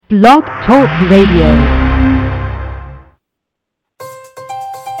Blog Talk Radio.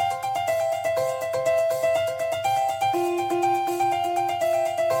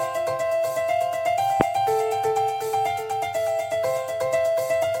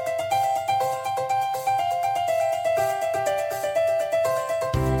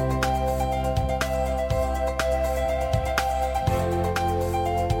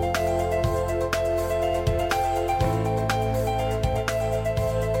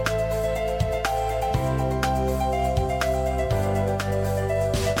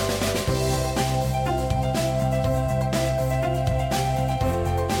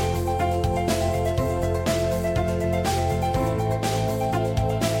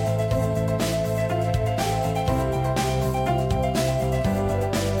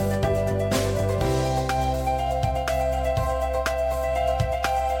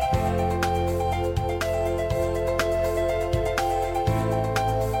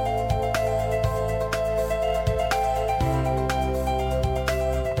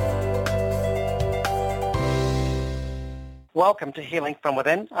 Welcome to Healing from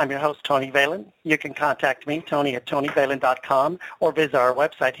Within. I'm your host, Tony Valen. You can contact me, Tony at TonyValen.com, or visit our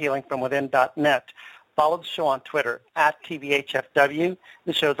website, healingfromwithin.net. Follow the show on Twitter, at TVHFW.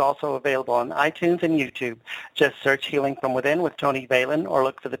 The show is also available on iTunes and YouTube. Just search Healing from Within with Tony Valen, or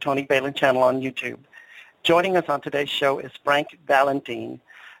look for the Tony Valen channel on YouTube. Joining us on today's show is Frank Valentin.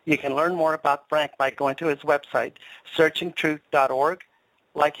 You can learn more about Frank by going to his website, searchingtruth.org,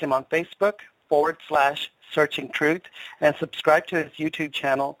 like him on Facebook, /Searching Truth, and subscribe to his YouTube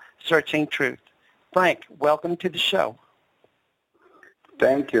channel, Searching Truth. Frank, welcome to the show.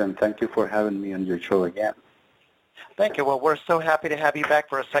 Thank you, and thank you for having me on your show again. Thank you. Well, we're so happy to have you back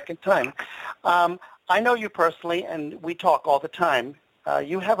for a second time. I know you personally, and we talk all the time.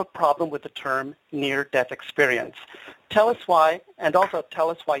 You have a problem with the term near-death experience. Tell us why, and also tell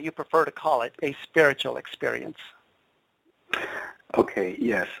us why you prefer to call it a spiritual experience. Okay,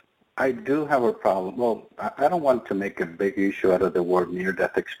 yes. I do have a problem. Well, I don't want to make a big issue out of the word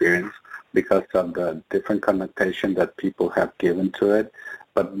near-death experience because of the different connotation that people have given to it.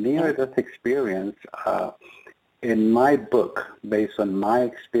 But near-death experience, in my book, based on my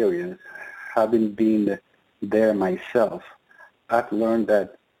experience, having been there myself, I've learned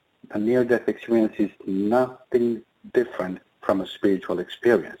that a near-death experience is nothing different from a spiritual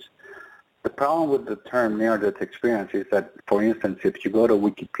experience. The problem with the term near-death experience is that, for instance, if you go to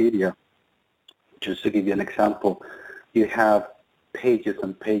Wikipedia, just to give you an example, you have pages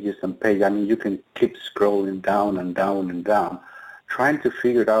and pages and pages. I mean, you can keep scrolling down and down and down, trying to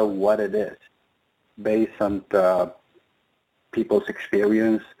figure out what it is based on the people's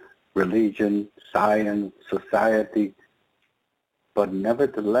experience, religion, science, society. But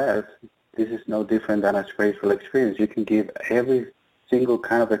nevertheless, this is no different than a spiritual experience. You can give every single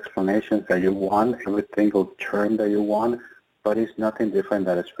kind of explanations that you want, every single term that you want, but it's nothing different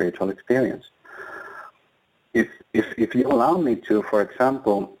than a spiritual experience. If you allow me to, for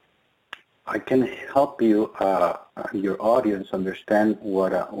example, I can help you, your audience, understand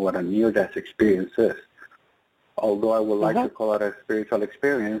what a near-death experience is. Although I would like to call it a spiritual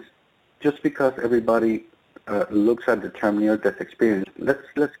experience, just because everybody looks at the term near-death experience,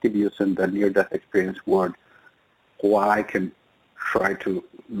 let's keep using the near-death experience word, while I can try to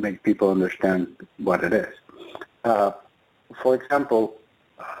make people understand what it is. For example,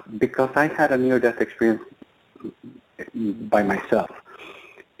 because I had a near-death experience by myself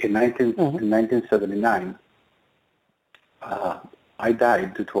in 1979, I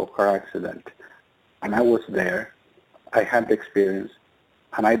died due to a car accident, and I was there. I had the experience,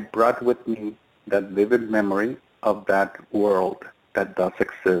 and I brought with me that vivid memory of that world that does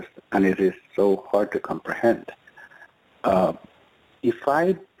exist, and it is so hard to comprehend. If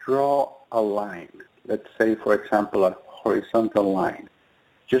I draw a line, let's say, for example, a horizontal line,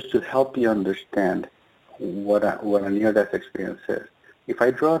 just to help you understand what a near-death experience is. If I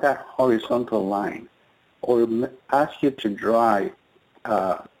draw that horizontal line, or ask you to draw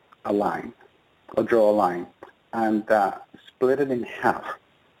a line, and split it in half.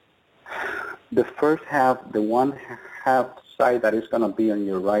 The first half, the one half side that is going to be on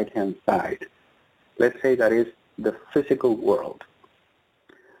your right-hand side, let's say that is the physical world.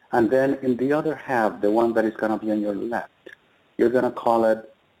 And then in the other half, the one that is going to be on your left, you're going to call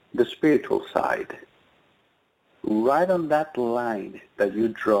it the spiritual side. Right on that line that you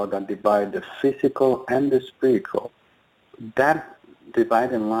draw that divide the physical and the spiritual, that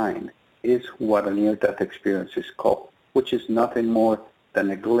dividing line is what a near-death experience is called, which is nothing more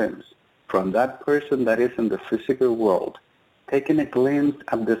than a glimpse from that person that is in the physical world, taking a glimpse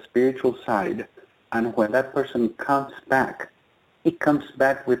of the spiritual side, and when that person comes back it comes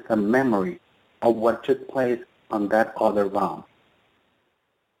back with a memory of what took place on that other realm.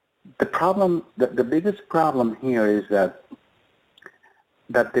 The problem, the biggest problem here is that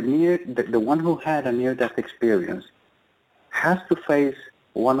the one who had a near-death experience has to face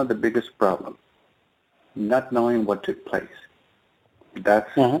one of the biggest problems, not knowing what took place.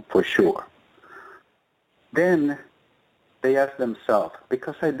 That's for sure. Then they ask themselves,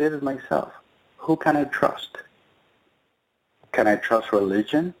 because I did it myself, who can I trust? Can I trust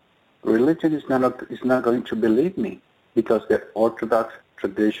religion? Religion is not going to believe me, because the Orthodox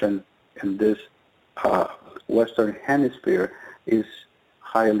tradition in this Western Hemisphere is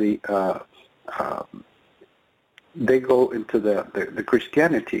highly, they go into the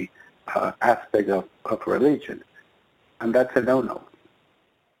Christianity aspect of religion, and that's a no-no.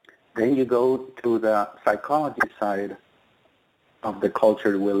 Then you go to the psychology side of the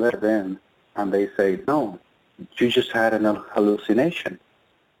culture we live in, and they say, no, you just had an hallucination.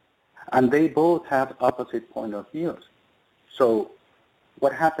 And they both have opposite point of views. So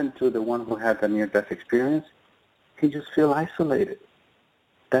what happened to the one who had the near-death experience? He just feels isolated.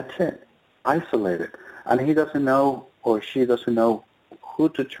 That's it, isolated. And he doesn't know, or she doesn't know, who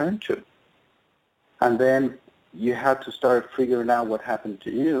to turn to. And then you have to start figuring out what happened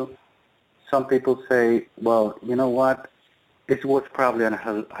to you. Some people say, well, you know what? It was probably a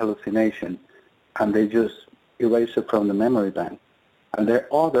hallucination, and they just erase it from the memory bank. And there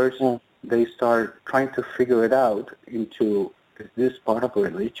are others, they start trying to figure it out into, is this part of a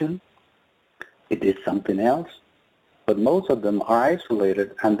religion? It is something else? But most of them are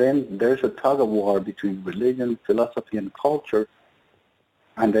isolated, and then there's a tug-of-war between religion, philosophy, and culture,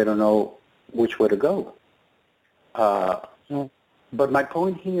 and they don't know which way to go. But my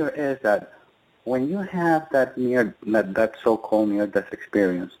point here is that when you have that so-called near-death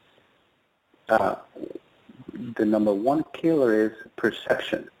experience, the number one killer is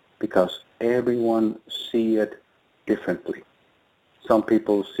perception, because everyone see it differently. Some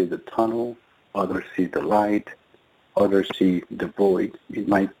people see the tunnel, others see the light, others see the void. In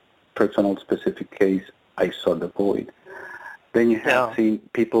my personal specific case, I saw the void. Then you have seen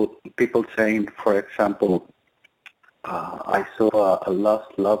people saying, for example, I saw a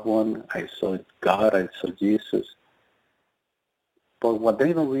lost loved one, I saw God, I saw Jesus. But what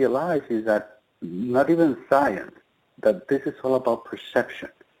they don't realize is that not even science, that this is all about perception.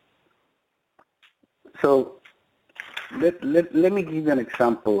 So let me give you an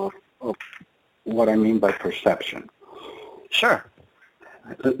example of what I mean by perception. Sure.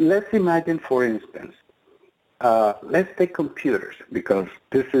 Let's imagine, for instance, let's take computers, because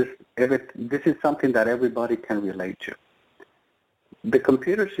this is something that everybody can relate to. The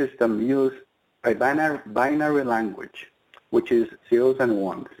computer system uses a binary language, which is zeros and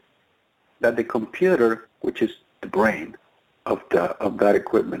ones, that the computer, which is the brain of that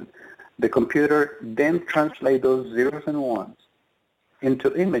equipment, the computer then translates those zeros and ones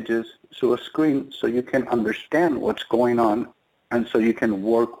into images to a screen, so you can understand what's going on, and so you can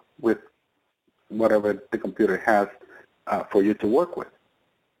work with whatever the computer has for you to work with.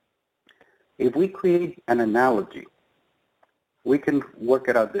 If we create an analogy, we can work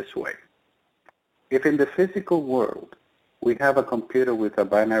it out this way. If in the physical world we have a computer with a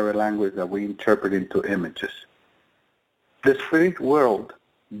binary language that we interpret into images, the spirit world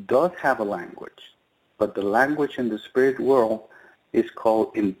does have a language, but the language in the spirit world is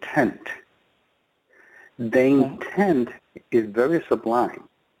called intent. The intent is very sublime,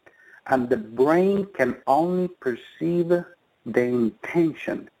 and the brain can only perceive the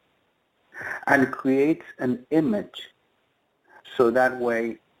intention and creates an image, so that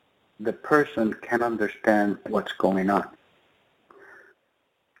way the person can understand what's going on.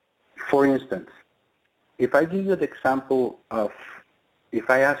 For instance, if I give you the example of, if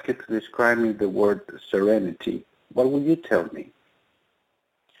I ask you to describe me the word serenity, what will you tell me?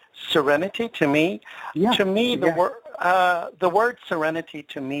 Serenity to me? Yeah. To me, the word serenity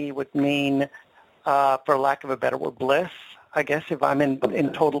to me would mean, for lack of a better word, bliss. I guess if I'm in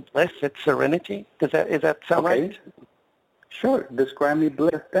total bliss, it's serenity. Is that sound right? Sure. Describe me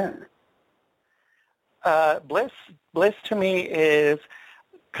bliss then. Bliss to me is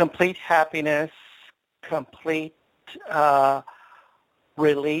complete happiness, complete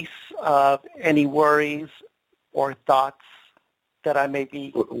release of any worries or thoughts that I may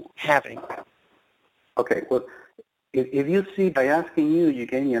be having. Okay. Well, if you see, by asking you, you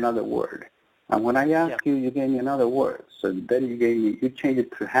gave me another word. And when I ask you, you gave me another word. So then you change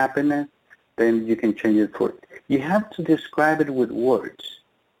it to happiness, then you can change it for, you have to describe it with words.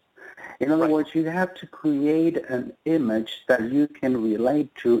 In other words, you have to create an image that you can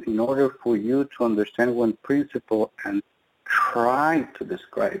relate to in order for you to understand one principle and try to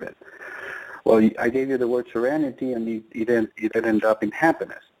describe it. Well, I gave you the word serenity, and it ended up in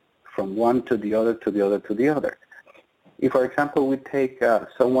happiness, from one to the other, to the other, to the other. If, for example, we take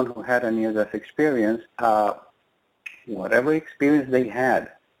someone who had a near-death experience, whatever experience they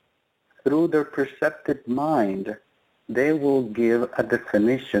had, through their perceptive mind, they will give a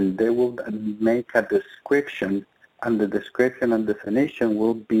definition, they will make a description, and the description and definition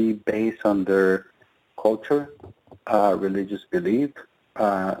will be based on their culture, religious belief,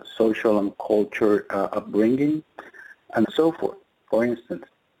 social and culture upbringing, and so forth. For instance,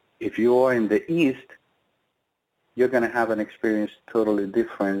 if you are in the East, you're going to have an experience totally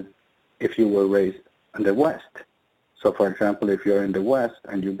different if you were raised in the West. So, for example, if you're in the West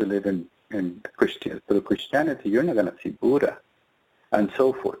and you believe in through Christianity, you're not going to see Buddha, and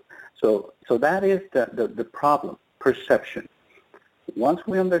so forth. So that is the problem, perception. Once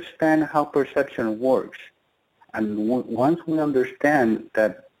we understand how perception works, and once we understand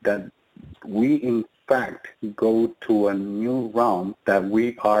that we in fact go to a new realm that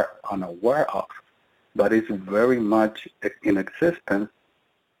we are unaware of, but is very much in existence,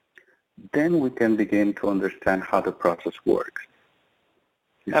 then we can begin to understand how the process works.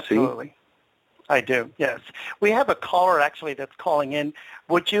 You Absolutely. See? I do, yes. We have a caller actually that's calling in.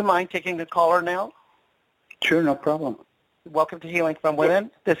 Would you mind taking the caller now? Sure, no problem. Welcome to Healing from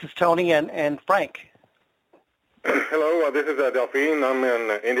Within. This is Tony and Frank. Hello, this is Delphine. I'm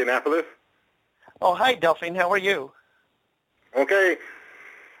in Indianapolis. Oh, hi, Delphine. How are you? Okay.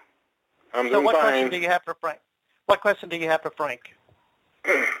 I'm doing what fine. question do you have for Frank? What question do you have for Frank?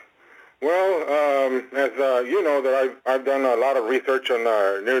 Well, as you know, that I've done a lot of research on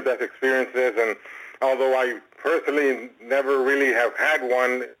near-death experiences, and although I personally never really have had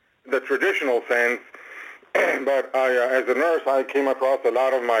one, the traditional sense, but as a nurse, I came across a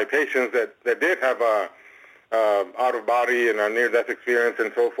lot of my patients that did have a out-of-body and a near-death experience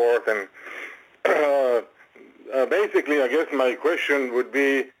and so forth. And basically, I guess my question would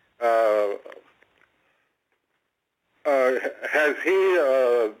be, has he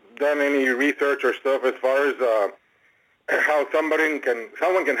done any research or stuff as far as how someone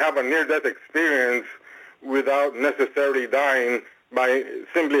can have a near-death experience without necessarily dying by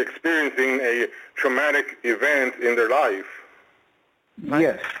simply experiencing a traumatic event in their life?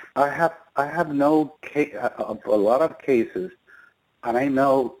 Yes, I have no a lot of cases, and I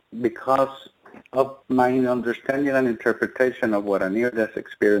know because of my understanding and interpretation of what a near-death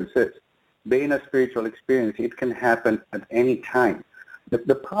experience is. Being a spiritual experience, it can happen at any time.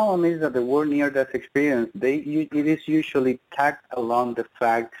 The problem is that the word near-death experience, it is usually tagged along the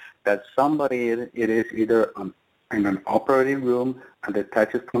fact that somebody it is either in an operating room and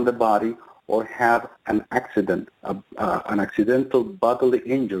detaches from the body, or have an accident, an accidental bodily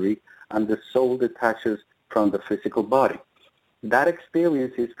injury, and the soul detaches from the physical body. That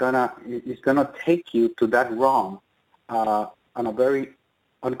experience is gonna take you to that realm on a very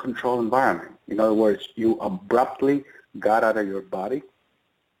uncontrolled environment. In other words, you abruptly got out of your body,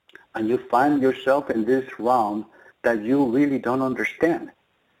 and you find yourself in this realm that you really don't understand.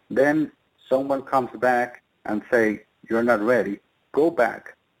 Then someone comes back and say, you're not ready, go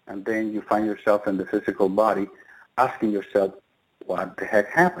back. And then you find yourself in the physical body asking yourself, what the heck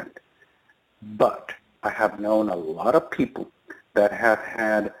happened? But I have known a lot of people that have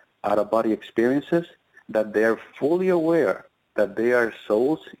had out-of-body experiences, that they're fully aware that they are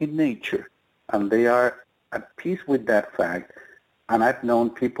souls in nature, and they are at peace with that fact. And I've known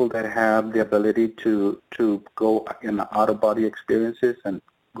people that have the ability to go in out-of-body experiences and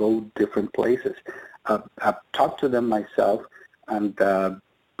go different places. I've talked to them myself, and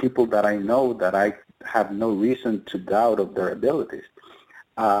people that I know that I have no reason to doubt of their abilities.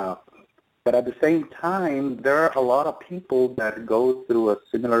 But at the same time, there are a lot of people that go through a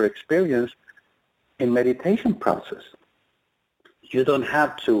similar experience in meditation process. You don't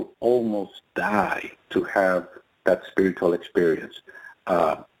have to almost die to have that spiritual experience.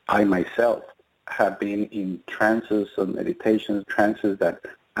 I myself have been in trances and meditations, trances that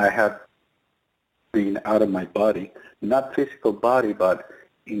I have been out of my body, not physical body, but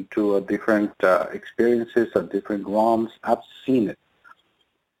into a different experiences of different realms. I've seen it.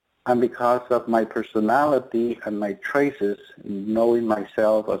 And because of my personality and my traces, knowing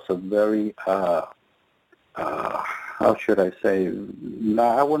myself as a very, how should I say, no,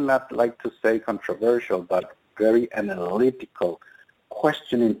 I would not like to say controversial, but very analytical,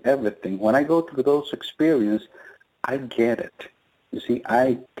 questioning everything. When I go through those experiences, I get it. You see,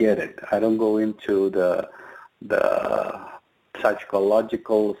 I get it. I don't go into the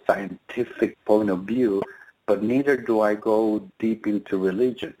psychological, scientific point of view, but neither do I go deep into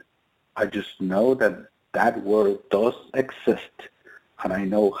religion. I just know that that word does exist, and I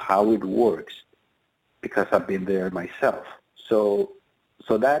know how it works because I've been there myself. So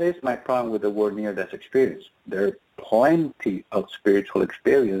that is my problem with the word near-death experience. There are plenty of spiritual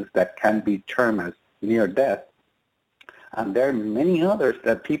experience that can be termed as near-death, and there are many others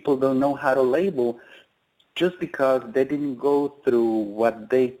that people don't know how to label just because they didn't go through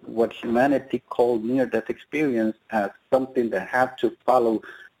what humanity called near-death experience as something that had to follow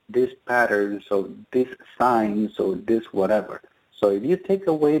these patterns or these signs or this whatever. So if you take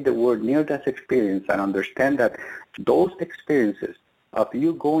away the word near-death experience and understand that those experiences of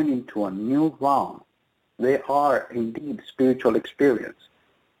you going into a new realm, they are indeed spiritual experience,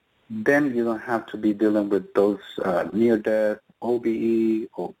 then you don't have to be dealing with those near-death, OBE,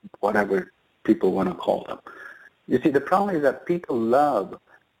 or whatever people want to call them. You see, the problem is that people love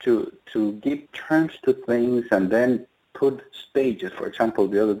to give terms to things and then put stages. For example,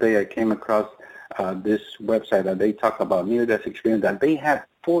 the other day I came across this website that they talk about near-death experience, that they have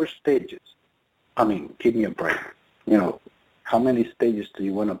 4 stages. I mean, give me a break. You know, how many stages do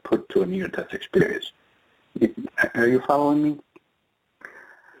you want to put to a near-death experience? Are you following me?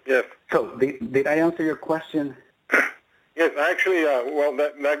 Yes. So did I answer your question? Yes, actually, well,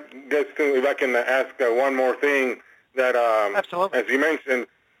 that gets to, if I can ask one more thing, that, Absolutely. as you mentioned,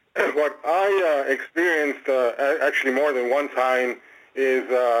 what I experienced actually more than one time is,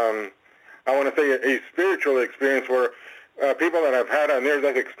 I want to say, a spiritual experience where people that have had a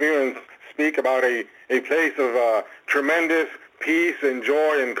near-death experience speak about a place of tremendous peace and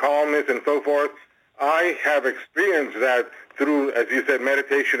joy and calmness and so forth. I have experienced that through, as you said,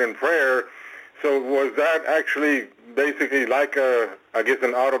 meditation and prayer. So was that actually basically like I guess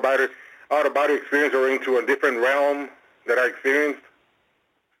an out-of-body experience, or into a different realm that I experienced?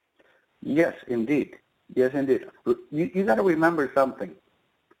 Yes, indeed. Yes, indeed. You got to remember something.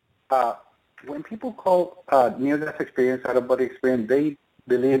 When people call near-death experience out-of-body experience, they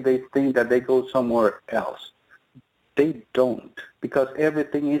think that they go somewhere else. They don't, because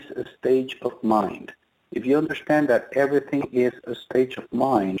everything is a stage of mind. If you understand that everything is a stage of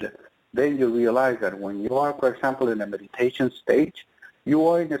mind, then you realize that when you are, for example, in a meditation stage, you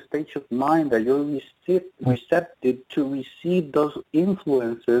are in a stage of mind that you're receptive to receive those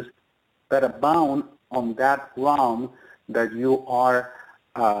influences that abound on that realm that you are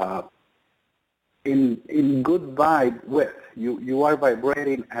in good vibe with. You are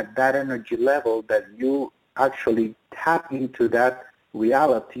vibrating at that energy level that you actually tap into that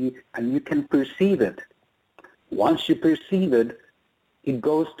reality, and you can perceive it. Once you perceive it, it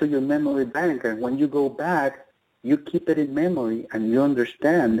goes to your memory bank, and when you go back, you keep it in memory, and you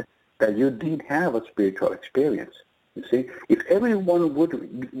understand that you did have a spiritual experience. You see, if everyone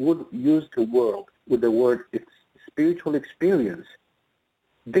would use the word it's spiritual experience,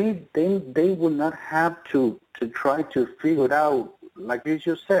 they would not have to try to figure it out. Like you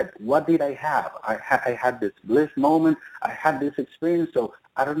just said, what did I have? I had this bliss moment. I had this experience, so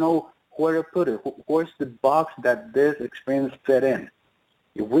I don't know where to put it. Where's the box that this experience fit in?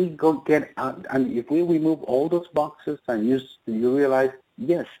 If we go get out, and if we remove all those boxes and you realize,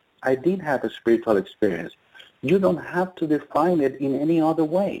 yes, I did have a spiritual experience. You don't have to define it in any other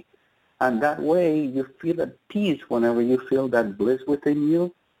way. And that way you feel at peace whenever you feel that bliss within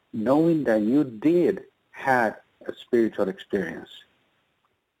you, knowing that you did have a spiritual experience.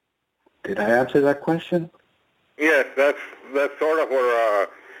 Did I answer that question? Yes, that's sort of where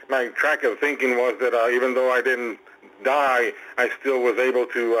my track of thinking was, that even though I didn't die, I still was able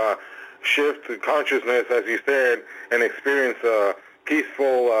to shift the consciousness, as you said, and experience a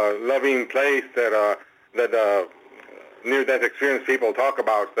peaceful, loving place that near-death experience people talk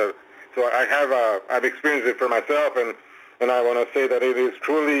about. So I've experienced it for myself, and I want to say that it is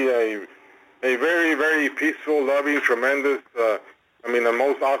truly a very, very peaceful, loving, tremendous, the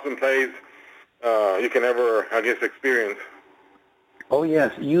most awesome place you can ever, I guess, experience. Oh,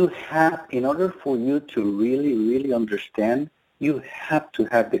 yes. You have, in order for you to really, really understand, you have to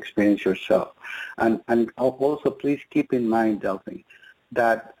have the experience yourself. And also, please keep in mind, Delphine,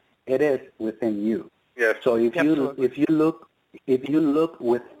 that it is within you. Yes. So if you look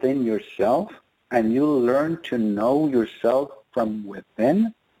within yourself and you learn to know yourself from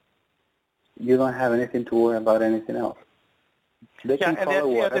within, you don't have anything to worry about anything else. They can call it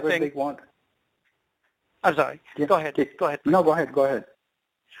whatever they want. I'm sorry. Yeah. Go ahead. Go ahead. No, go ahead.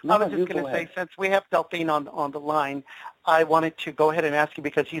 No, I was just going to say, since we have Delphine on the line, I wanted to go ahead and ask you,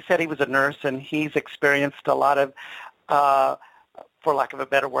 because he said he was a nurse and he's experienced a lot of, for lack of a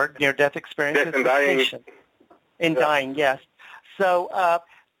better word, near-death experiences. Yes, and dying. In dying, yes. So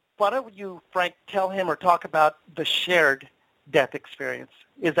why don't you, Frank, tell him or talk about the shared death experience?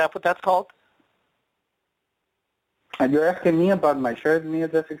 Is that what that's called? And you're asking me about my shared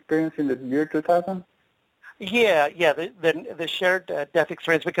near-death experience in the year 2000? Yeah, the shared death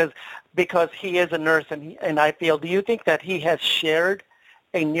experience because he is a nurse and I feel. Do you think that he has shared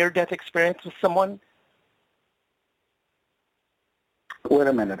a near-death experience with someone? Wait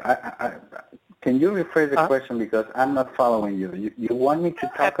a minute. Can you rephrase the question because I'm not following you? You want me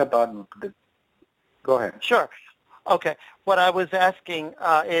to talk about the... Go ahead. Sure. Okay. What I was asking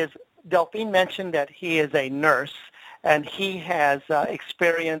is Delphine mentioned that he is a nurse and he has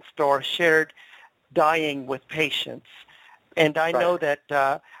experienced or shared dying with patients. And I know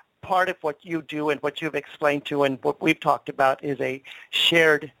that part of what you do and what you've explained to and what we've talked about is a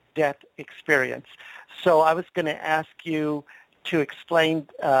shared death experience. So I was going to ask you to explain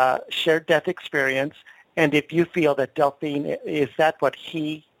shared death experience, and if you feel that Delphine, is that what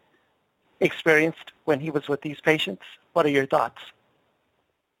he experienced when he was with these patients? What are your thoughts?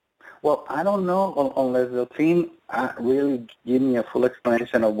 Well, I don't know unless Delphine really give me a full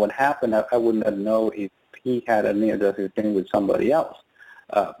explanation of what happened. I would not know if he had a near-death experience with somebody else.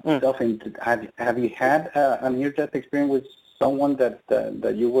 Delphine, have you had a near-death experience with someone that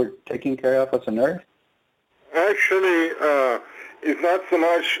you were taking care of as a nurse? Actually, it's not so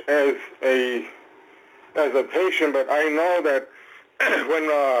much as a patient, but I know that when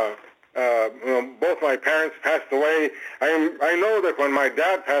both my parents passed away, I know that when my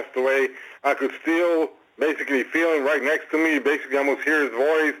dad passed away, I could still basically feel him right next to me, basically almost hear his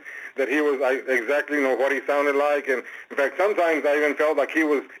voice, that he was, I exactly know what he sounded like, and in fact sometimes I even felt like he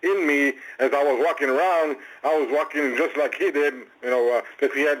was in me as I was walking around. I was walking just like he did,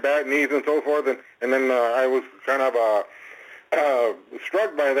 because he had bad knees and so forth, and then I was kind of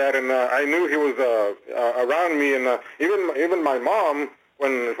struck by that, and I knew he was around me, and even my mom,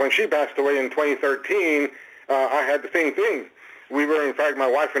 when she passed away in 2013, I had the same thing. We were, in fact, my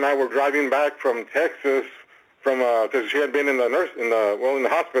wife and I were driving back from Texas because she had been in the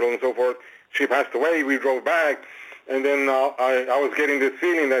hospital and so forth. She passed away. We drove back, and then I was getting this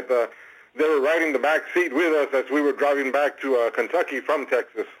feeling that they were right in the back seat with us as we were driving back to Kentucky from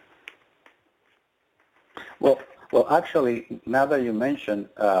Texas. Well, actually, now that you mentioned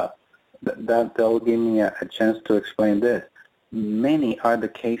that will give me a chance to explain this. Many are the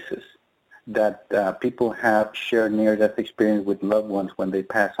cases that people have shared near-death experience with loved ones when they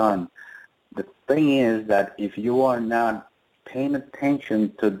pass on. The thing is that if you are not paying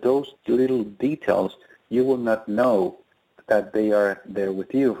attention to those little details, you will not know that they are there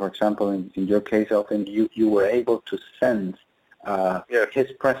with you. For example, in your case, often you were able to sense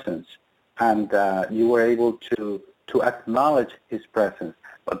his presence, and you were able to acknowledge his presence.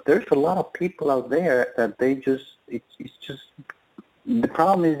 But there's a lot of people out there that the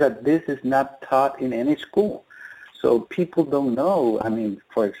problem is that this is not taught in any school. So people don't know. I mean,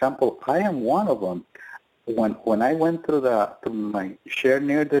 for example, I am one of them. When I went through my shared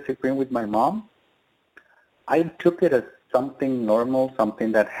near-death experience with my mom, I took it as something normal,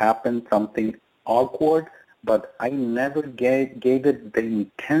 something that happened, something awkward, but I never gave it the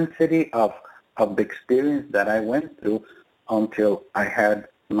intensity of the experience that I went through until I had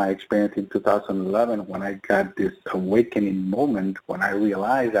my experience in 2011 when I got this awakening moment when I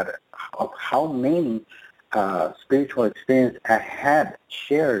realized that of how many spiritual experience I had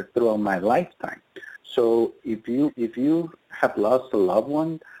shared throughout my lifetime. So if you have lost a loved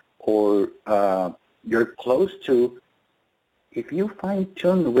one or you're close to, if you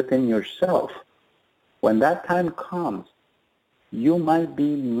fine-tune within yourself, when that time comes, you might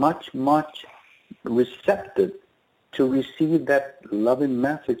be much receptive to receive that loving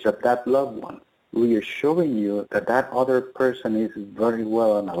message of that loved one, reassuring you that that other person is very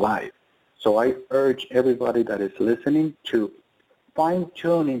well and alive. So I urge everybody that is listening to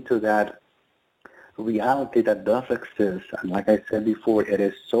fine-tune into that reality that does exist. And like I said before, it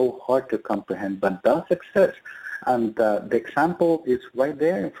is so hard to comprehend, but does exist. And the example is right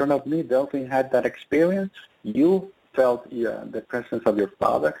there in front of me. Delphine had that experience. You felt the presence of your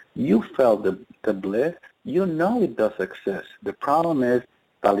father. You felt the bliss. You know it does exist. The problem is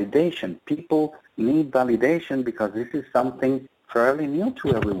validation. People need validation because this is something fairly new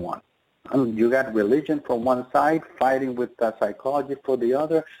to everyone. You got religion from one side fighting with psychology for the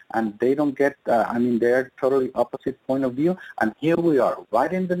other, and they don't get, they're totally opposite point of view. And here we are,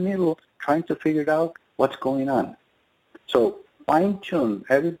 right in the middle, trying to figure out what's going on. So fine-tune.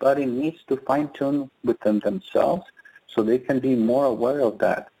 Everybody needs to fine-tune within themselves so they can be more aware of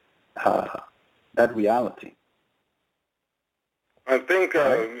that reality. I think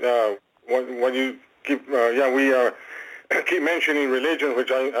when you keep, keep mentioning religion,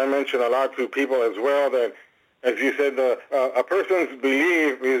 which I mention a lot to people as well, that, as you said, a person's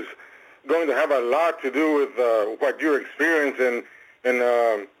belief is going to have a lot to do with what you're experiencing, and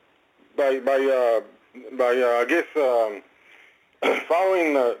by I guess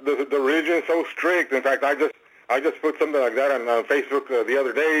following the religion so strict. In fact, I just put something like that on Facebook the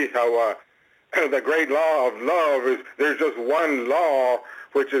other day. How the great law of love is there's just one law,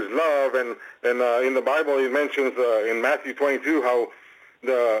 which is love, and in the Bible it mentions in Matthew 22 how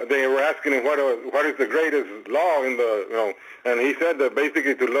they were asking him what is the greatest law in the and he said that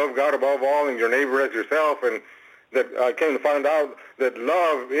basically to love God above all and your neighbor as yourself, and that I came to find out that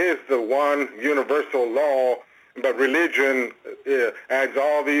love is the one universal law, but religion adds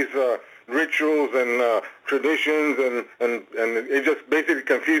all these rituals and traditions, and it just basically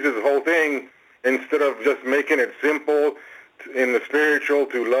confuses the whole thing instead of just making it simple in the spiritual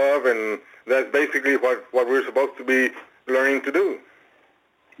to love, and that's basically what we're supposed to be learning to do.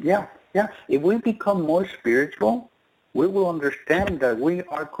 Yeah. If we become more spiritual, we will understand that we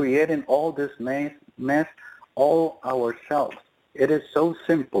are creating all this mess all ourselves. It is so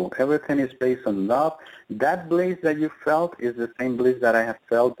simple. Everything is based on love. That bliss that you felt is the same bliss that I have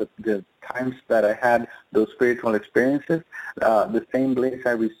felt the times that I had those spiritual experiences, the same bliss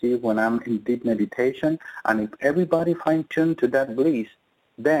I receive when I'm in deep meditation. And if everybody fine-tuned to that bliss,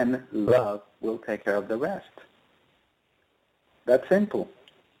 then love will take care of the rest. That's simple.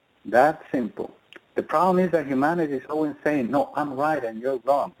 That's simple. The problem is that humanity is always saying, no, I'm right and you're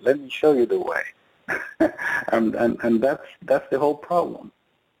wrong. Let me show you the way. and that's the whole problem.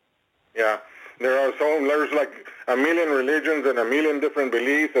 Yeah, there's like a million religions and a million different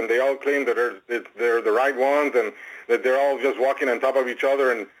beliefs, and they all claim that they're the right ones, and that they're all just walking on top of each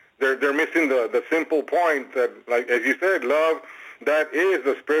other, and they're missing the simple point that, like as you said, love. That is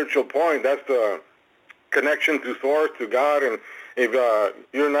the spiritual point. That's the connection to Source, to God, and if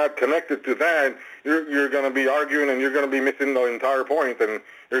you're not connected to that, you're going to be arguing, and you're going to be missing the entire point, and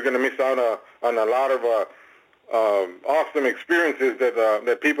you're going to miss out on a lot of awesome experiences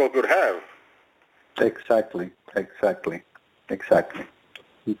that people could have. Exactly. Okay.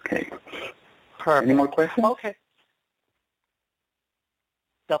 Perfect. Any more questions? Okay.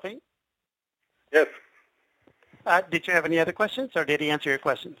 Delphine? Yes. Did you have any other questions, or did he answer your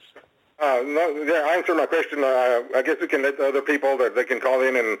questions? No, yeah, I answered my question. I guess we can let other people that they can call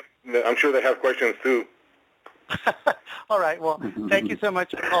in, and I'm sure they have questions too. All right. Well, thank you so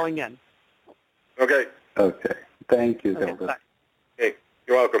much for calling in. Okay. Okay. Thank you, Delta. Bye. Hey,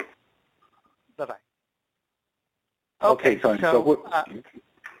 you're welcome. Bye-bye. Okay, so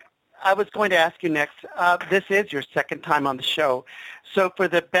I was going to ask you next. This is your second time on the show. So for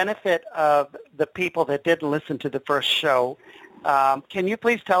the benefit of the people that didn't listen to the first show, can you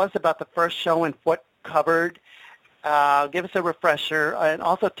please tell us about the first show and what covered? Give us a refresher, and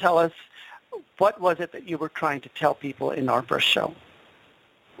also tell us what was it that you were trying to tell people in our first show?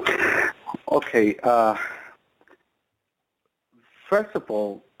 Okay. First of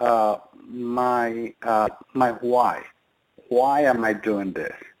all, my why. Why am I doing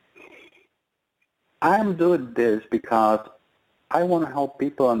this? I'm doing this because I want to help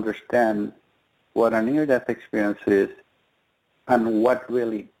people understand what a near-death experience is and what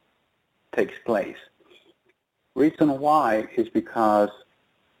really takes place. Reason why is because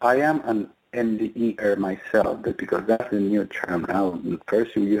I am an NDE-er myself, because that's the new term now.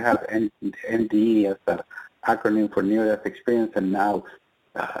 First, you have NDE as an acronym for near-death experience, and now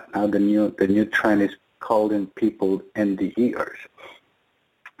the new trend is calling people NDE-ers.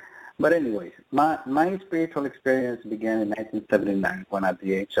 But anyways, my spiritual experience began in 1979 when at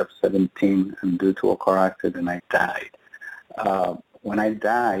the age of 17, and due to a car accident, I died. When I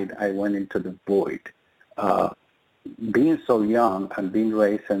died, I went into the void. Being so young and being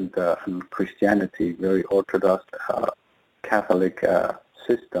raised in Christianity, very Orthodox Catholic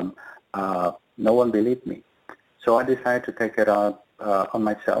system, no one believed me. So I decided to take it on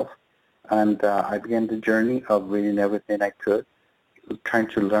myself, and I began the journey of reading everything I could, trying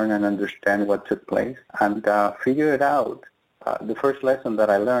to learn and understand what took place, and figure it out. The first lesson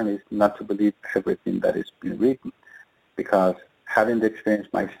that I learned is not to believe everything that is being written, because having the experience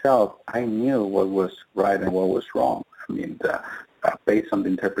myself, I knew what was right and what was wrong. I mean, based on the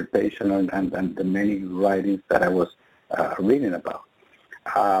interpretation and the many writings that I was reading about.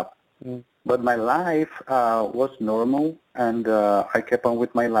 But my life was normal, and I kept on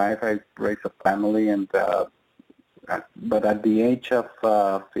with my life. I raised a family, and but at the age of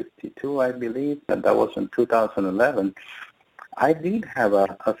 52, I believe, and that was in 2011, I did have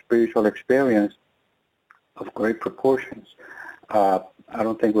a spiritual experience of great proportions. I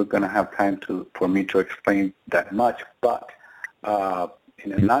don't think we're going to have time for me to explain that much, but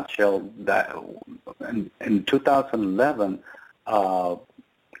in a nutshell, that in 2011,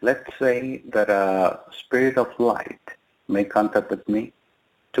 let's say that a spirit of light made contact with me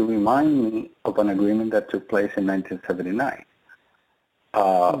to remind me of an agreement that took place in 1979.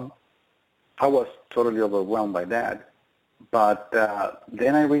 I was totally overwhelmed by that, but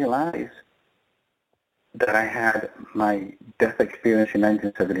then I realized that I had my death experience in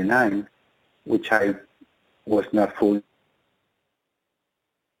 1979, which I was not fully.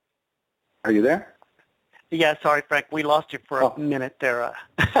 Are you there? Yeah, sorry, Frank. We lost you for a minute there.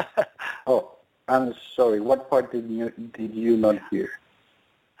 Oh, I'm sorry. What part did you not hear?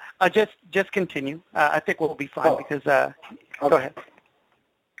 Just continue. I think we'll be fine because. Go ahead.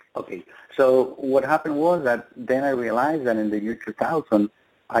 Okay. So what happened was that then I realized that in the year 2000,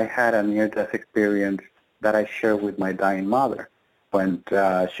 I had a near-death experience that I shared with my dying mother. When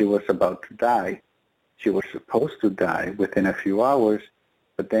she was about to die, she was supposed to die within a few hours,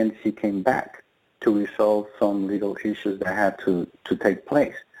 but then she came back to resolve some legal issues that had to take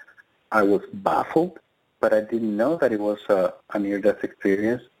place. I was baffled, but I didn't know that it was a near-death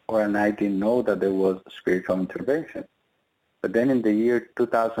experience, and I didn't know that there was spiritual intervention. But then in the year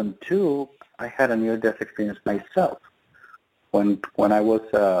 2002, I had a near-death experience myself. When I was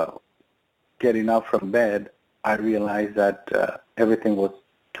getting up from bed, I realized that everything was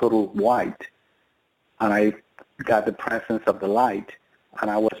total white, and I got the presence of the light, and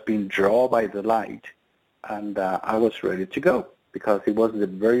I was being drawn by the light, and I was ready to go because it was the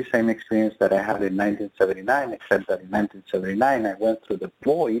very same experience that I had in 1979, except that in 1979 I went through the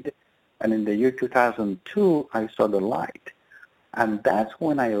void, and in the year 2002 I saw the light. And that's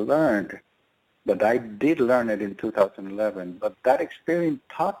when I learned, but I did learn it in 2011, but that experience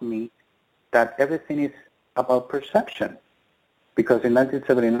taught me that everything is about perception. Because in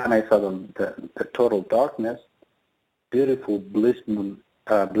 1979 I saw the total darkness, beautiful,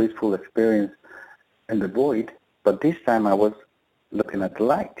 blissful experience in the void, but this time I was looking at the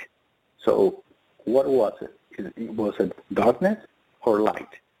light. So what was it? Was it darkness or light?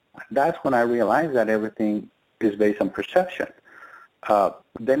 That's when I realized that everything is based on perception.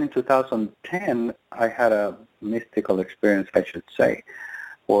 Then in 2010, I had a mystical experience, I should say,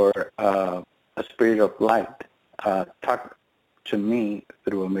 where a spirit of light talked to me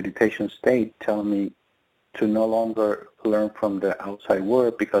through a meditation state, telling me to no longer learn from the outside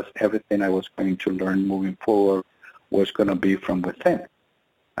world because everything I was going to learn moving forward was going to be from within.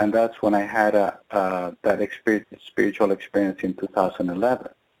 And that's when I had that spiritual experience in 2011.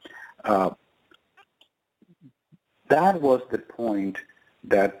 That was the point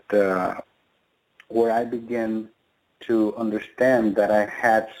that where I began to understand that I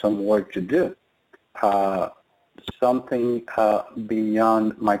had some work to do, something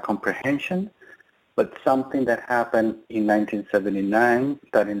beyond my comprehension, but something that happened in 1979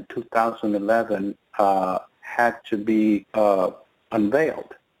 that in 2011 had to be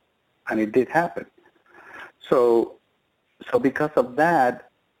unveiled, and it did happen. So because of that,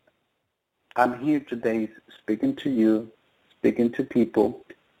 I'm here today speaking to you, speaking to people.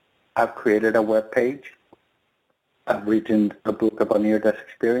 I've created a web page. I've written a book about near-death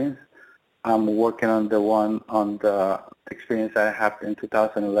experience. I'm working on the experience I had in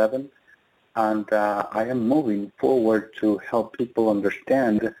 2011. And I am moving forward to help people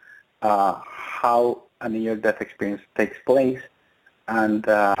understand how a near-death experience takes place and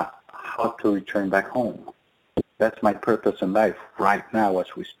how to return back home. That's my purpose in life right now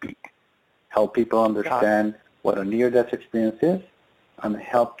as we speak. Help people understand what a near-death experience is and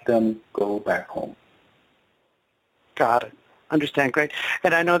help them go back home. Got it. Understand. Great.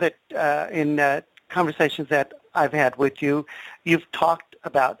 And I know that in conversations that I've had with you, you've talked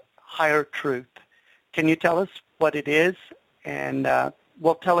about higher truth. Can you tell us what it is? And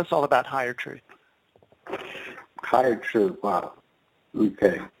tell us all about higher truth. Higher truth. Wow.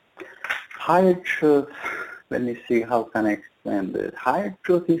 Okay. Higher truth. Let me see how can I explain this. Higher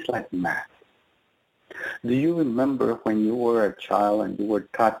truth is like math. Do you remember when you were a child and you were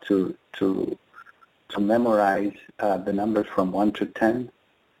taught to memorize the numbers from 1 to 10?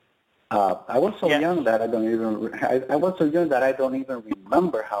 I was so young that I was so young that I don't even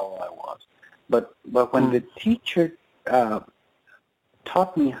remember how old I was. But when the teacher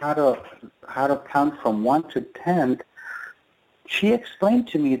taught me how to count from 1 to 10, she explained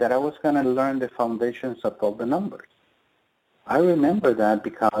to me that I was going to learn the foundations of all the numbers. I remember that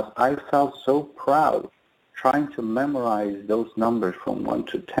because I felt so proud trying to memorize those numbers from 1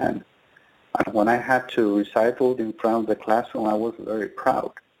 to 10. And when I had to recite it in front of the classroom, I was very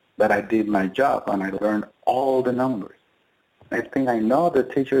proud that I did my job and I learned all the numbers. Next thing I know, the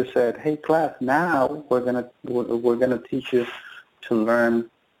teacher said, "Hey class, now we're gonna teach you to learn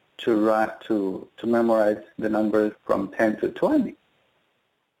to memorize the numbers from 10 to 20."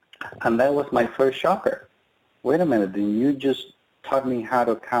 And that was my first shocker. Wait a minute, then you just taught me how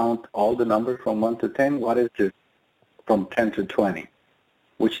to count all the numbers from 1 to 10? What is this from 10 to 20?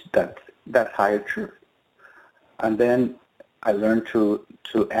 Which that's higher truth. And then I learned to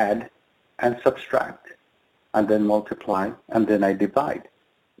add and subtract, and then multiply, and then I divide.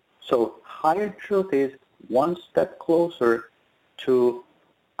 So higher truth is one step closer to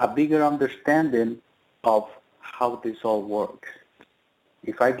a bigger understanding of how this all works.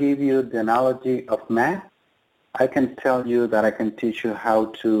 If I give you the analogy of math, I can tell you that I can teach you how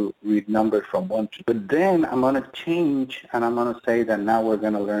to read numbers from 1 to 10. But then I'm going to change, and I'm going to say that now we're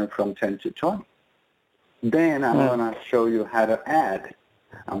going to learn from 10 to 20. Then I'm going to show you how to add.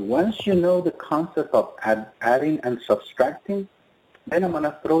 And once you know the concept of adding and subtracting, then I'm going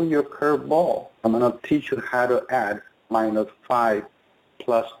to throw you a curveball. I'm going to teach you how to add -5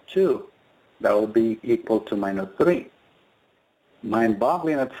 plus 2. That will be equal to -3.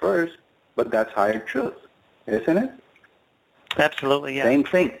 Mind-boggling at first, but that's higher truth, isn't it? Absolutely, yeah. Same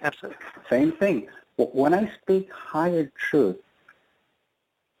thing. Absolutely. Same thing. When I speak higher truth,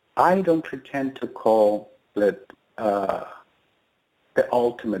 I don't pretend to call it the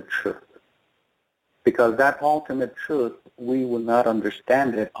ultimate truth, because that ultimate truth, we will not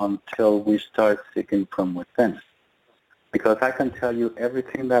understand it until we start seeking from within. Because I can tell you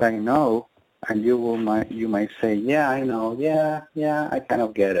everything that I know, and you might say, yeah, I know, yeah, I kind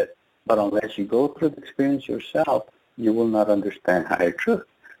of get it. But unless you go through the experience yourself, you will not understand higher truth.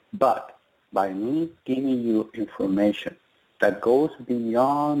 But by me giving you information that goes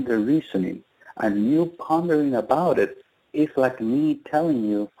beyond the reasoning, and you pondering about it, it's like me telling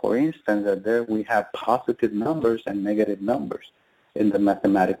you, for instance, that there we have positive numbers and negative numbers in the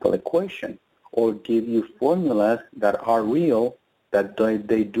mathematical equation, or give you formulas that are real, that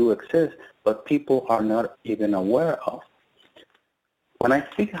they do exist, but people are not even aware of. When I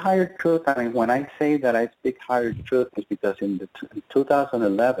speak higher truth, and when I say that I speak higher truth, is because in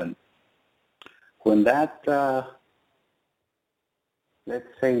 2011, when that,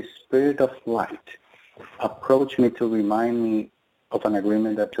 let's say, spirit of light approached me to remind me of an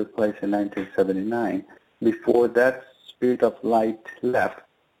agreement that took place in 1979, before that spirit of light left,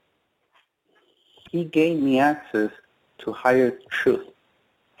 he gave me access to higher truth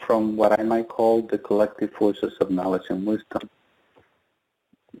from what I might call the collective forces of knowledge and wisdom.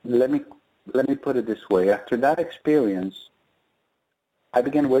 Let me put it this way. After that experience, I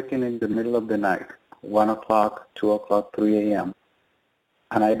began working in the middle of the night, 1 o'clock, 2 o'clock, 3 a.m.,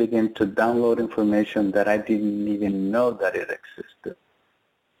 and I began to download information that I didn't even know that it existed.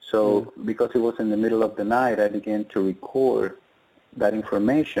 So because it was in the middle of the night, I began to record that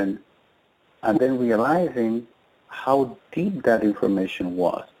information, and then realizing how deep that information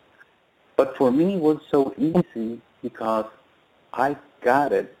was. But for me, it was so easy because I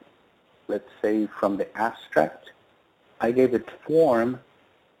got it, let's say, from the abstract. I gave it form.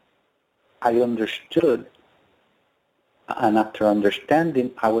 I understood. And after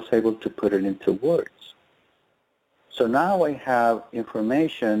understanding, I was able to put it into words. So now I have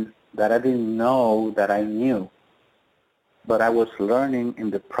information that I didn't know that I knew, but I was learning in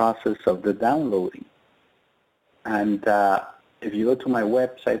the process of the downloading. And if you go to my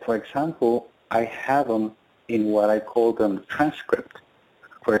website, for example, I have them in what I call them transcripts.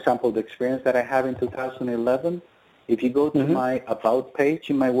 For example, the experience that I have in 2011, if you go to my About page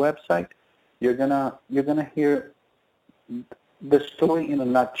in my website, you're gonna hear the story in a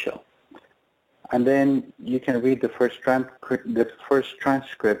nutshell. And then you can read the first transcript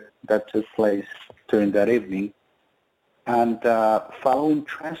that took place during that evening. And following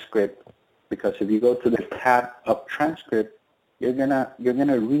transcript, because if you go to the tab of transcript, you're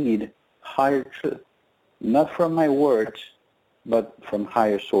gonna read higher truth, not from my words, but from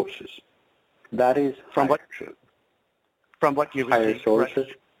higher sources. That is from what truth. From what you higher received, sources.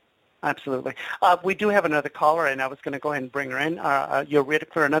 Right. Absolutely. We do have another caller, and I was going to go ahead and bring her in. You're ready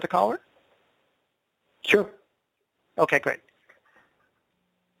for another caller? Sure. Okay, great.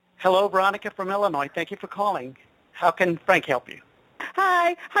 Hello, Veronica from Illinois. Thank you for calling. How can Frank help you?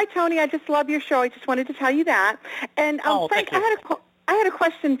 Hi, Tony. I just love your show. I just wanted to tell you that. And Frank, thank you. I had a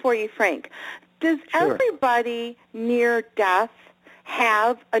question for you, Frank. Does everybody near death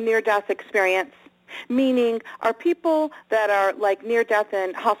have a near-death experience? Meaning, are people that are like near-death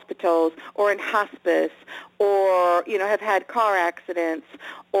in hospitals or in hospice or, have had car accidents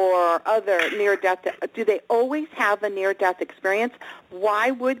or other near-death, do they always have a near-death experience?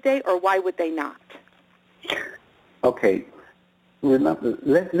 Why would they or why would they not? Okay. Remember,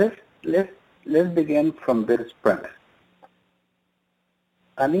 let's begin from this premise.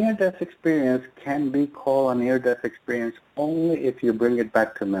 a near-death experience can be called a near-death experience only if you bring it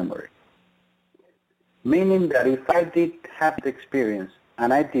back to memory. Meaning that if I did have the experience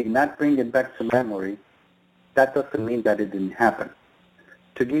and I did not bring it back to memory, that doesn't mean that it didn't happen.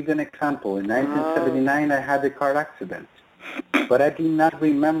 To give you an example, in 1979 I had a car accident, but I did not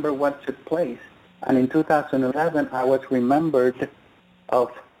remember what took place. And in 2011 I was remembered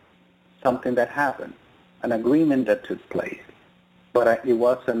of something that happened, an agreement that took place, but it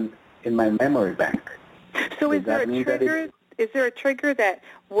wasn't in my memory bank. So is there a trigger that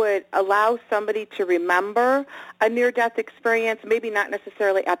would allow somebody to remember a near-death experience, maybe not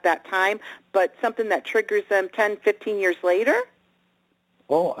necessarily at that time, but something that triggers them 10, 15 years later?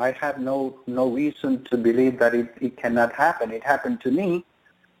 Oh, I have no reason to believe that it cannot happen. It happened to me.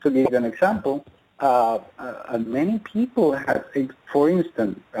 To give you an example, many people have, for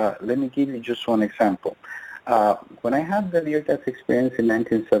instance, let me give you just one example. When I had the near-death experience in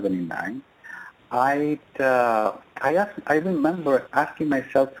 1979, I remember asking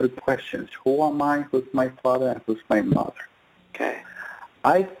myself 3 questions. Who am I, who's my father, and who's my mother? Okay.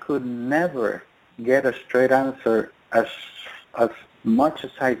 I could never get a straight answer as much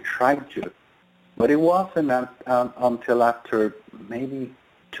as I tried to. But it wasn't until after maybe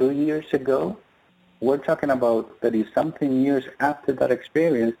 2 years ago. We're talking about 30-something years after that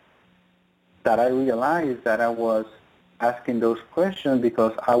experience that I realized that I was asking those questions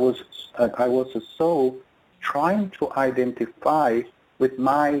because I was so trying to identify with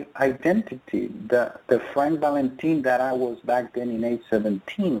my identity, the Frank Valentin that I was back then in age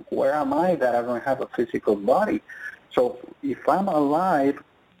 17. Where am I that I don't have a physical body? So if I'm alive,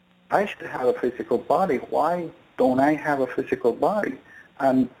 I should have a physical body. Why don't I have a physical body?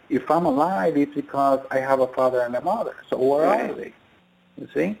 And if I'm alive, it's because I have a father and a mother. So where are they? You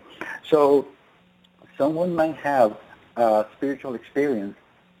see? So someone might have a spiritual experience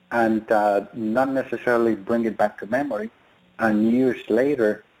and not necessarily bring it back to memory, and years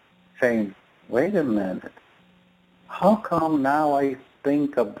later saying, wait a minute, how come now I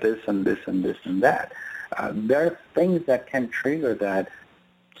think of this and this and this and that? There are things that can trigger that.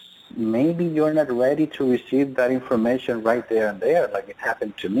 Maybe you're not ready to receive that information right there and there, like it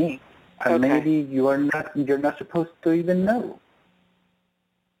happened to me, and maybe you're not supposed to even know.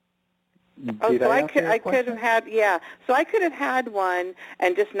 So I could have had So I could have had one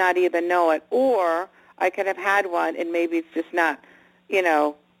and just not even know it, or I could have had one and maybe it's just not,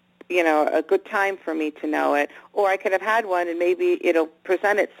 a good time for me to know it, or I could have had one and maybe it'll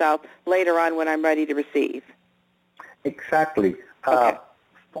present itself later on when I'm ready to receive. Exactly.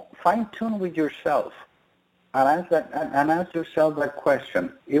 Fine-tune with yourself and ask yourself that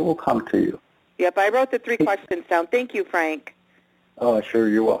question. It will come to you. Yep, I wrote the 3 questions down. Thank you, Frank. Oh, sure,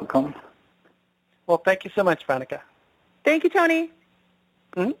 you're welcome. Well, thank you so much, Veronica. Thank you, Tony.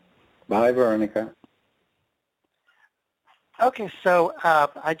 Mm-hmm. Bye, Veronica. Okay, so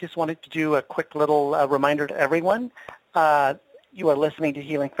I just wanted to do a quick little reminder to everyone. You are listening to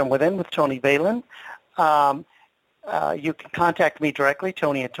Healing from Within with Tony Valen. You can contact me directly,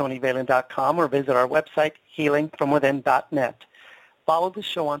 Tony@TonyValen.com, or visit our website, healingfromwithin.net. Follow the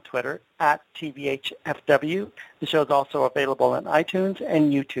show on Twitter @TVHFW. The show is also available on iTunes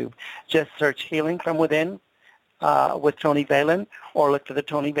and YouTube. Just search Healing from Within with Tony Valen, or look for the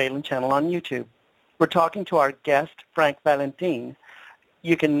Tony Valen channel on YouTube. We're talking to our guest, Frank Valentin.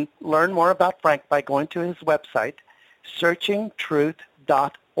 You can learn more about Frank by going to his website,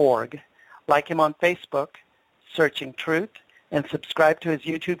 searchingtruth.org. Like him on Facebook, Searching Truth, and subscribe to his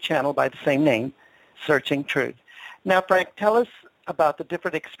YouTube channel by the same name, Searching Truth. Now, Frank, tell us about the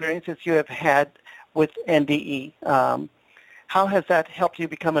different experiences you have had with NDE. How has that helped you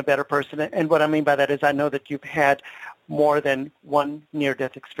become a better person? And what I mean by that is I know that you've had more than one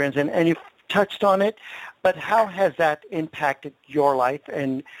near-death experience, and you've touched on it, but how has that impacted your life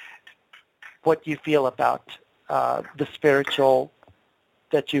and what you feel about the spiritual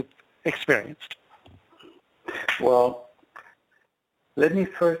that you've experienced? Well, let me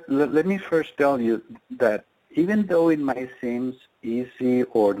first tell you that even though it might seem easy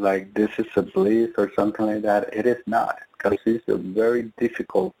or like this is a bliss or something like that, it is not, because it's a very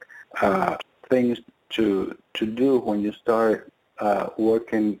difficult thing to do when you start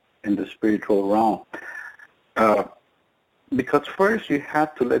working in the spiritual realm. Because first you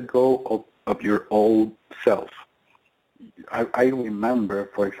have to let go of your old self. I remember,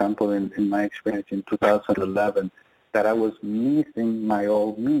 for example, in my experience in 2011, that I was missing my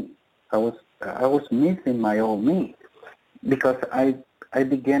old me. I was missing my old me because I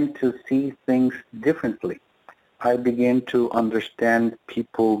began to see things differently. I began to understand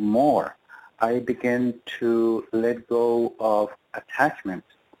people more. I began to let go of attachments.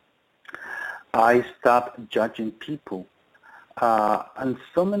 I stopped judging people. And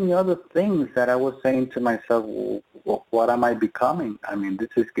so many other things that I was saying to myself, what am I becoming? I mean,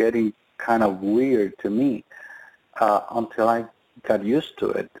 this is getting kind of weird to me until I got used to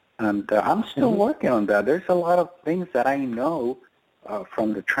it. And I'm still working on that. There's a lot of things that I know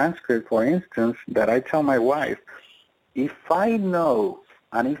from the transcript, for instance, that I tell my wife, if I know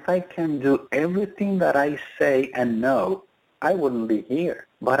and if I can do everything that I say and know, I wouldn't be here.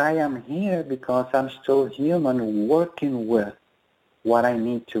 But I am here because I'm still human working with what I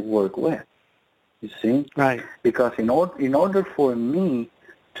need to work with. You see? Right. Because in order for me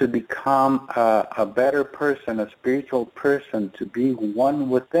to become a better person, a spiritual person, to be one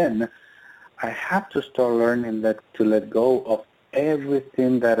within, I have to start learning to let go of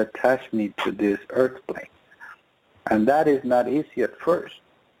everything that attached me to this earth plane. And that is not easy at first.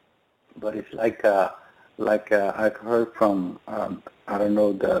 But it's like I've heard from, I don't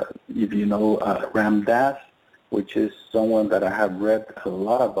know if you know Ram Dass, which is someone that I have read a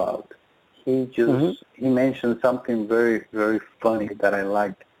lot about. He mentioned something very, very funny that I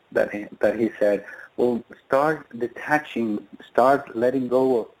liked, that he said, well, start detaching, start letting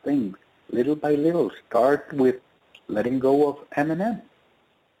go of things little by little. Start with letting go of M&M.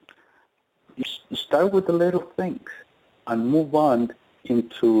 You start with the little things and move on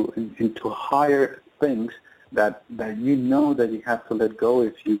into higher things that you know that you have to let go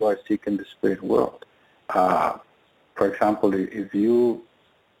if you are seeking the spirit world. For example, if you,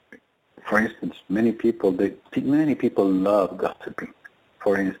 for instance, many people love gossiping.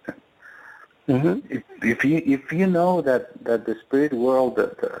 For instance, if you know that the spirit world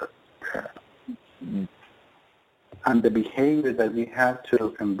and the behavior that we have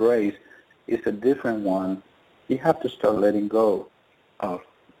to embrace is a different one, you have to start letting go of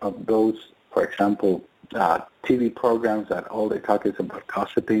those, for example, TV programs that all they talk is about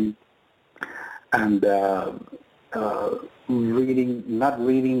gossiping, and not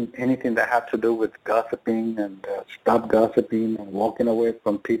reading anything that has to do with gossiping, and stop gossiping and walking away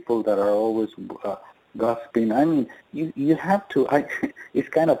from people that are always gossiping. I mean, you have to. It's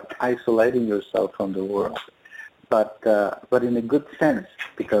kind of isolating yourself from the world, but in a good sense,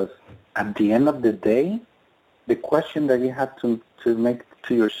 because at the end of the day, the question that you have to make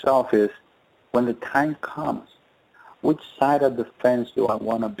to yourself is, when the time comes, which side of the fence do I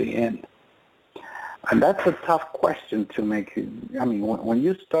want to be in? And that's a tough question to make. I mean, when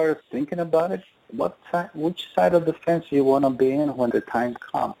you start thinking about it, which side of the fence you want to be in when the time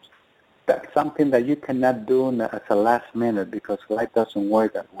comes? That's something that you cannot do as a last minute, because life doesn't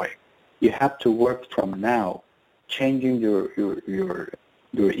work that way. You have to work from now, changing your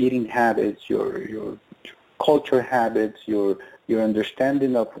eating habits, your culture habits, your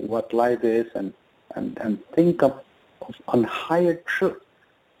understanding of what life is, and think on higher truth,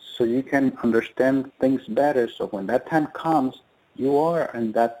 so you can understand things better. So when that time comes, you are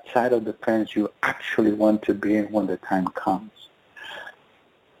on that side of the fence you actually want to be in when the time comes.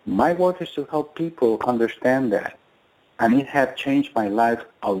 My work is to help people understand that, and it has changed my life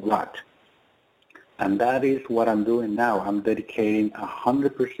a lot. And that is what I'm doing now. I'm dedicating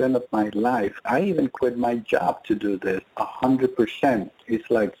 100% of my life. I even quit my job to do this, 100%. It's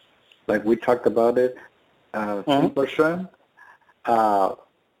like we talked about it, 100%.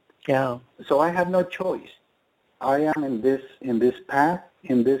 Yeah. So I have no choice. I am in this path,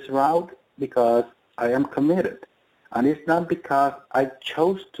 in this route, because I am committed. And it's not because I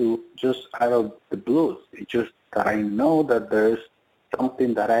chose to just out of the blues. It's just that I know that there's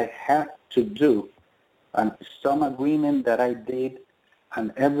something that I have to do, and some agreement that I did,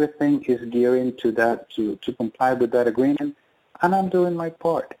 and everything is gearing to that, to comply with that agreement, and I'm doing my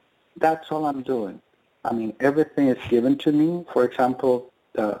part. That's all I'm doing. I mean, everything is given to me. For example,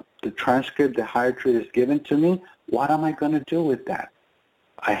 the transcript, the higher truth is given to me. What am I going to do with that?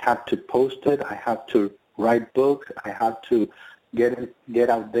 I have to post it. I have to write books. I have to get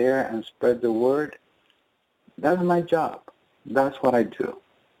out there and spread the word. That's my job. That's what I do.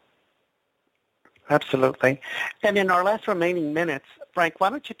 Absolutely. And in our last remaining minutes, Frank, why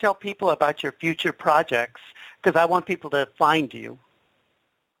don't you tell people about your future projects? Because I want people to find you.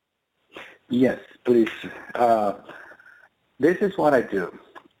 Yes, please. This is what I do.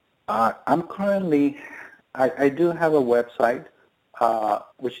 I'm currently, I do have a website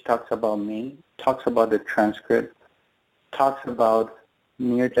which talks about me, talks about the transcript, talks about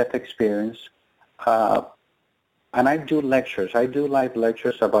near-death experience, and I do lectures. I do live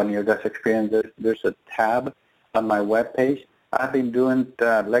lectures about near-death experience. There's a tab on my webpage. I've been doing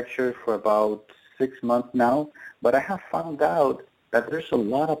lectures for about 6 months now, but I have found out that there's a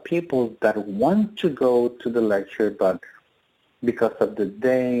lot of people that want to go to the lecture, but because of the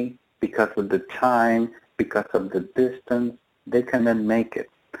day, because of the time, because of the distance, they cannot make it.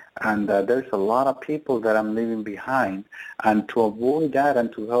 And there's a lot of people that I'm leaving behind. And to avoid that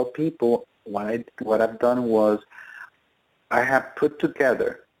and to help people, what I've done was I have put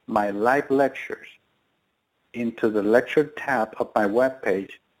together my live lectures into the lecture tab of my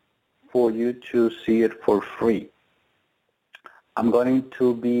webpage for you to see it for free. I'm going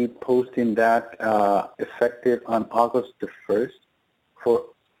to be posting that effective on August the 1st for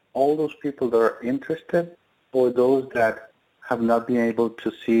all those people that are interested or those that have not been able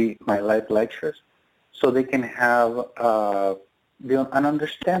to see my live lectures, so they can have an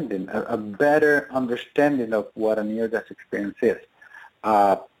understanding, a better understanding of what a near-death experience is.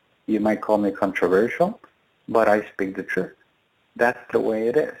 You might call me controversial, but I speak the truth. That's the way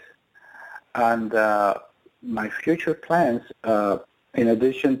it is. And my future plans, in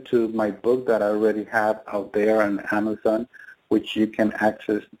addition to my book that I already have out there on Amazon, which you can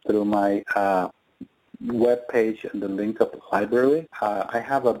access through my web page and the link of the library, I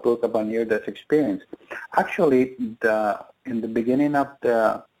have a book about near-death experience. Actually, in the beginning of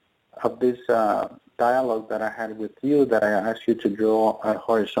this dialogue that I had with you, that I asked you to draw a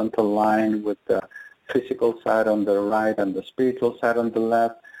horizontal line with the physical side on the right and the spiritual side on the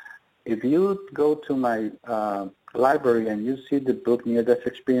left, if you go to my library and you see the book Near-Death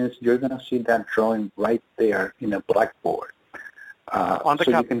Experience, you're going to see that drawing right there in a blackboard. On the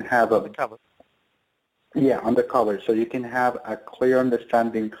so cover. You can have on the cover. Yeah, on the cover, so you can have a clear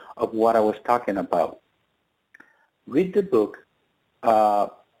understanding of what I was talking about. Read the book so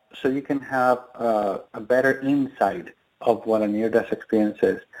you can have a better insight of what a near-death experience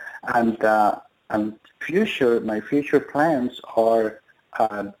is. And my future plans are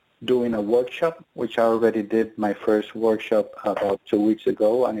doing a workshop, which I already did my first workshop about 2 weeks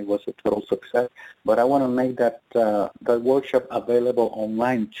ago, and it was a total success. But I want to make that workshop available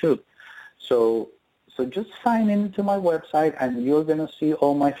online too. So just sign into my website, and you're going to see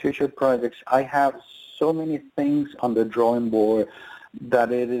all my future projects. I have so many things on the drawing board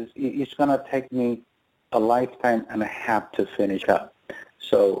that it's going to take me a lifetime and a half to finish up.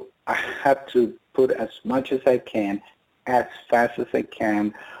 So I have to put as much as I can, as fast as I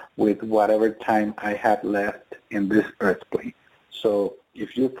can, with whatever time I have left in this earth plane. So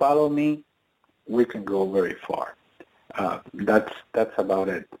if you follow me, we can go very far. That's about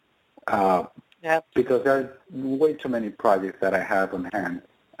it. Yep. Because there are way too many projects that I have on hand,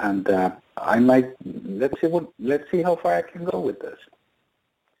 and let's see how far I can go with this.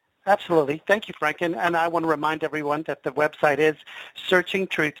 Absolutely. Thank you, Frank. And I want to remind everyone that the website is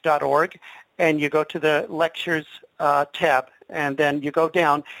searchingtruth.org, and you go to the lectures tab, and then you go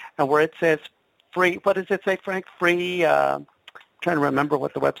down, and where it says free, what does it say, Frank? Free, I'm trying to remember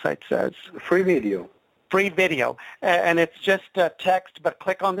what the website says. Free video. Free video, and it's just text, but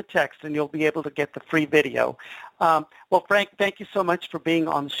click on the text and you'll be able to get the free video. Well, Frank, thank you so much for being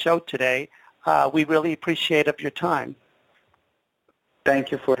on the show today. We really appreciate of your time.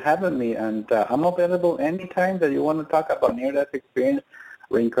 Thank you for having me, and I'm available anytime that you want to talk about near-death experience,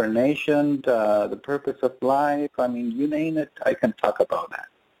 reincarnation, the purpose of life. I mean, you name it, I can talk about that.